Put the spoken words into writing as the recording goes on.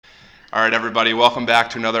All right, everybody, welcome back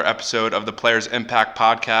to another episode of the Players Impact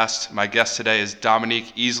Podcast. My guest today is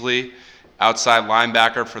Dominique Easley, outside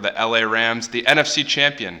linebacker for the LA Rams, the NFC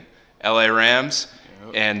Champion LA Rams,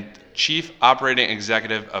 and Chief Operating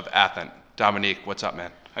Executive of Athent. Dominique, what's up,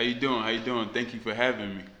 man? How you doing? Thank you for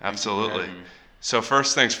having me. Absolutely. So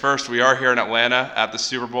first things first, we are here in Atlanta at the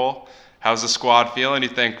Super Bowl. How's the squad feeling, you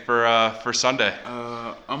think, for Sunday?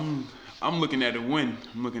 I'm looking at a win.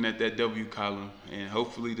 I'm looking at that W column, and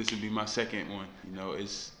hopefully this will be my second one. You know,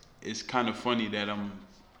 it's kind of funny that I'm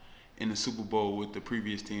in the Super Bowl with the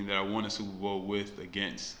previous team that I won a Super Bowl with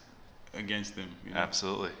against them. You know?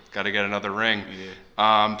 Absolutely. Got to get another ring.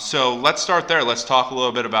 Yeah. So let's start there. Let's talk a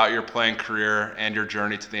little bit about your playing career and your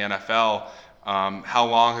journey to the NFL. How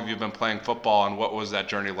long have you been playing football, and what was that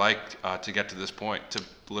journey like to get to this point, to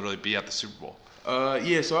literally be at the Super Bowl?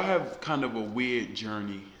 So I have kind of a weird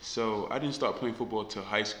journey. So I didn't start playing football till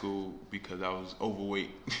high school because I was overweight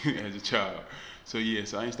as a child. So I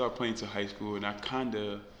didn't start playing till high school, and I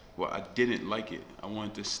didn't like it. I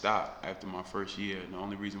wanted to stop after my first year. And the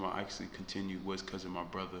only reason why I actually continued was because of my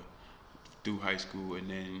brother through high school, and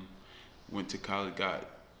then went to college, got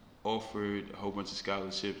offered a whole bunch of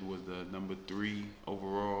scholarships, was the number 3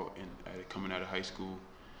 overall coming out of high school.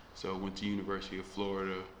 So I went to University of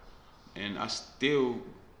Florida. And I still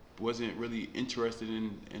wasn't really interested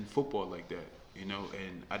in football like that, you know,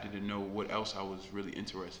 and I didn't know what else I was really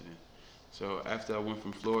interested in. So after I went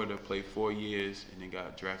from Florida, played 4 years, and then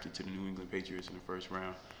got drafted to the New England Patriots in the first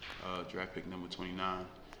round, draft pick number 29.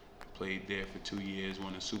 Played there for 2 years,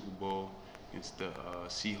 won a Super Bowl against the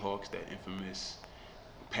Seahawks, that infamous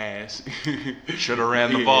pass. Should have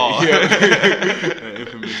ran the ball. That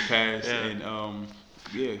infamous pass.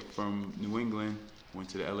 Yeah. And from New England, went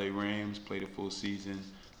to the LA Rams, played a full season.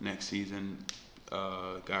 Next season,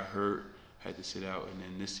 got hurt, had to sit out. And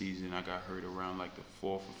then this season, I got hurt around like the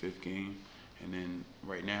 4th or 5th game. And then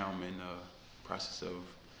right now, I'm in the process of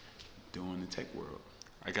doing the tech world.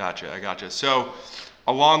 I gotcha. So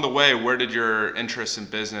along the way, where did your interest in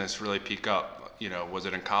business really peak up? You know, was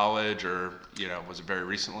it in college, or, you know, was it very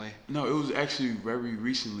recently? No, it was actually very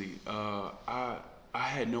recently. I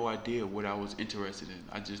had no idea what I was interested in.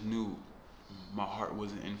 I just knew my heart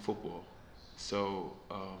wasn't in football. So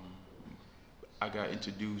I got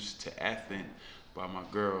introduced to Athent by my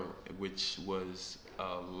girl, which was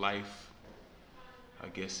a life, I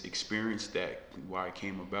guess, experience why it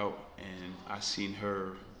came about. And I seen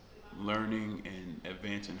her learning and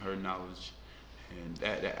advancing her knowledge. And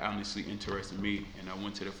that honestly interested me. And I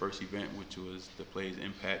went to the first event, which was the Players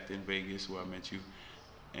Impact in Vegas, where I met you.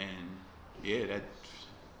 And that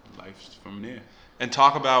life's from there. And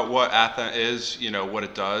talk about what Athent is, you know, what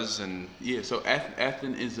it does. And so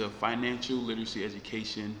Athent is a financial literacy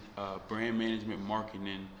education, brand management,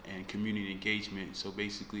 marketing, and community engagement. So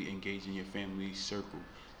basically engaging your family circle,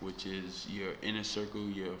 which is your inner circle,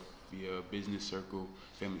 your business circle,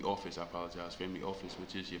 family office,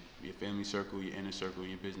 which is your family circle, your inner circle,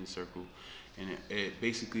 your business circle. And it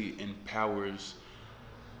basically empowers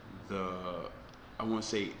I want to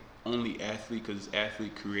say, only athlete, because it's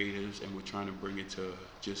athlete creatives, and we're trying to bring it to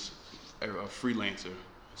just a freelancer.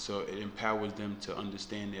 So it empowers them to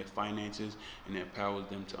understand their finances, and it empowers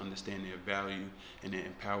them to understand their value, and it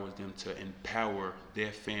empowers them to empower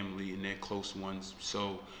their family and their close ones.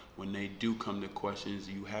 So when they do come to questions,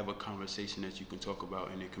 you have a conversation that you can talk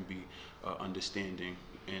about, and it can be understanding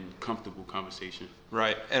and comfortable conversation.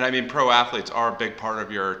 Right. And I mean, pro athletes are a big part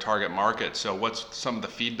of your target market. So what's some of the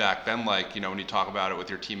feedback been like, you know, when you talk about it with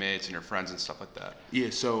your teammates and your friends and stuff like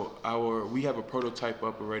that? So we have a prototype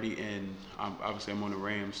up already, and obviously I'm on the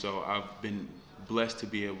Rams, so I've been blessed to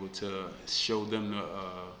be able to show them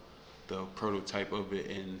the prototype of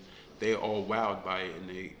it, and they're all wowed by it,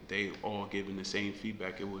 and they all giving the same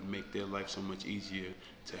feedback. It would make their life so much easier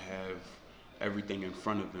to have everything in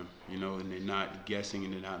front of them, you know, and they're not guessing,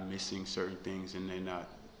 and they're not missing certain things, and they're not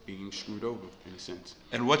being screwed over in a sense.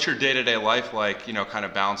 And what's your day-to-day life like, you know, kind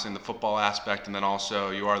of balancing the football aspect, and then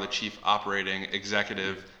also you are the chief operating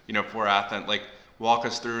executive, you know, for Athent. Like, walk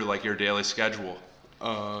us through like your daily schedule.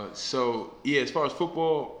 As far as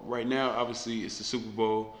football, right now, obviously it's the Super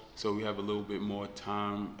Bowl, so we have a little bit more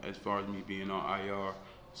time as far as me being on IR.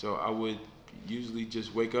 So I would usually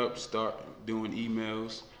just wake up, start doing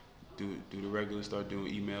emails, do the regular, start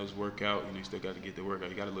doing emails, workout. You know, you still got to get the workout.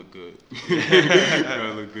 You got to look good. You got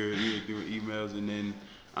to look good. You doing emails, and then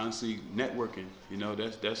honestly networking. You know,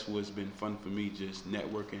 that's what's been fun for me, just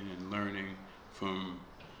networking and learning from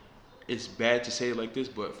it's bad to say it like this,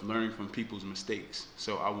 but learning from people's mistakes.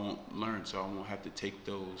 So I won't learn, so I won't have to take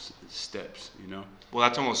those steps, you know? Well,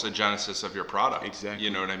 that's almost the genesis of your product. Exactly.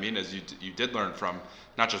 You know what I mean? As you did learn from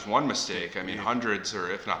not just one mistake. I mean, hundreds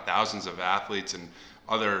or if not thousands of athletes and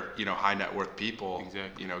other, high net worth people,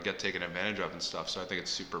 Exactly. Get taken advantage of and stuff. So I think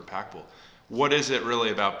it's super impactful. What is it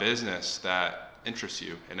really about business that interests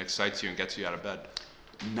you and excites you and gets you out of bed?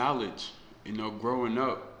 Knowledge. Growing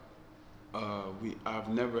up, I've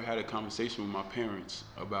never had a conversation with my parents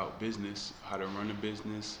about business, how to run a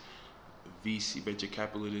business, VC, venture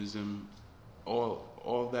capitalism,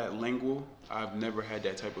 all that lingo. I've never had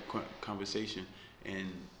that type of conversation, and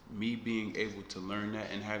me being able to learn that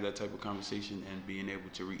and have that type of conversation and being able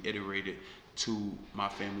to reiterate it to my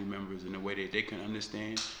family members in a way that they can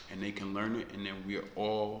understand and they can learn it, and then we're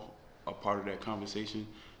all a part of that conversation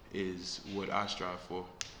is what I strive for.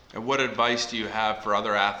 And what advice do you have for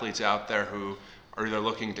other athletes out there who are either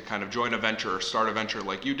looking to kind of join a venture or start a venture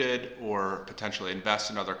like you did, or potentially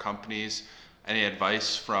invest in other companies? Any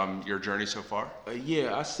advice from your journey so far?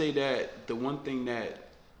 I say that the one thing that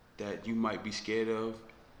you might be scared of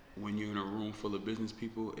when you're in a room full of business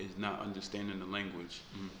people is not understanding the language.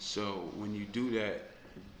 So when you do that,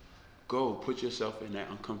 go put yourself in that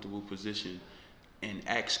uncomfortable position and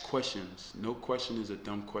ask questions. No question is a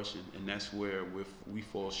dumb question, and that's where we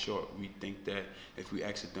fall short. We think that if we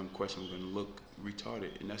ask a dumb question, we're going to look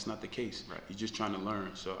retarded, and that's not the case. Right. You're just trying to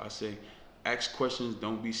learn. So I say, ask questions.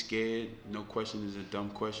 Don't be scared. No question is a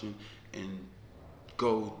dumb question, and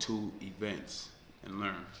go to events and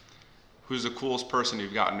learn. Who's the coolest person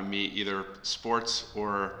you've gotten to meet, either sports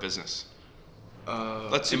or business?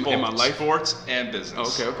 Let's see, both. In my life? Sports and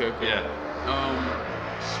business. Okay. Yeah.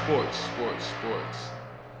 Sports.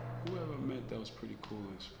 Whoever I met that was pretty cool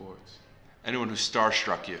in sports. Anyone who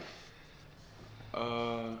starstruck you?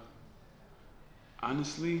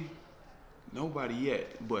 Honestly, nobody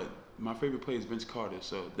yet. But my favorite player is Vince Carter,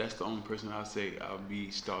 so that's the only person I'll say I'll be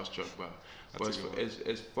starstruck by. That's But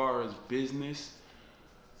as far as business,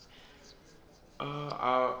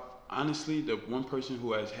 honestly, the one person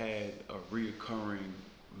who has had a reoccurring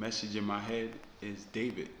message in my head is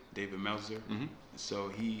David Meltzer. Mm-hmm. So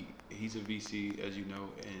he's a VC, as you know,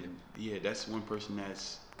 and that's one person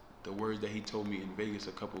that's the words that he told me in Vegas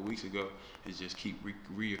a couple of weeks ago is just keep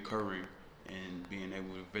reoccurring and being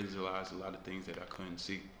able to visualize a lot of things that I couldn't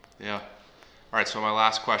see. Yeah. All right. So my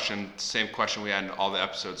last question, same question we had in all the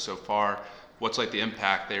episodes so far. What's like the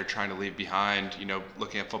impact that you're trying to leave behind?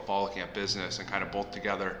 Looking at football, looking at business, and kind of both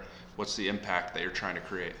together. What's the impact that you're trying to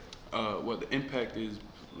create? Well, the impact is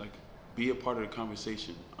like be a part of the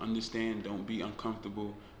conversation. Understand, don't be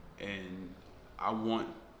uncomfortable, and I want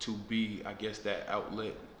to be, I guess, that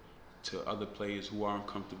outlet to other players who are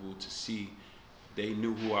uncomfortable to see. They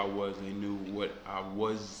knew who I was, they knew what I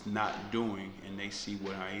was not doing, and they see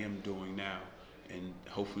what I am doing now, and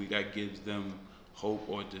hopefully that gives them hope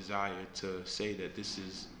or desire to say that this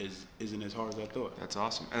isn't as hard as I thought. That's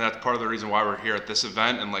awesome. And that's part of the reason why we're here at this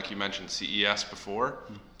event. And like you mentioned, CES before,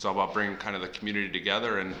 it's all about bringing kind of the community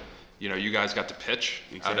together. And, you guys got to pitch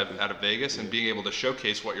out of Vegas and being able to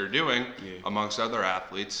showcase what you're doing amongst other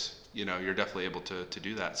athletes. You're definitely able to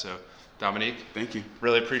do that. So, Dominique, thank you.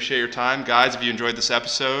 Really appreciate your time. Guys, if you enjoyed this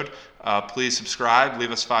episode, please subscribe,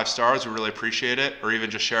 leave us 5 stars. We really appreciate it. Or even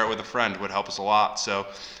just share it with a friend. It would help us a lot. So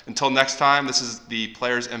until next time, this is the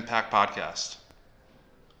Players Impact Podcast.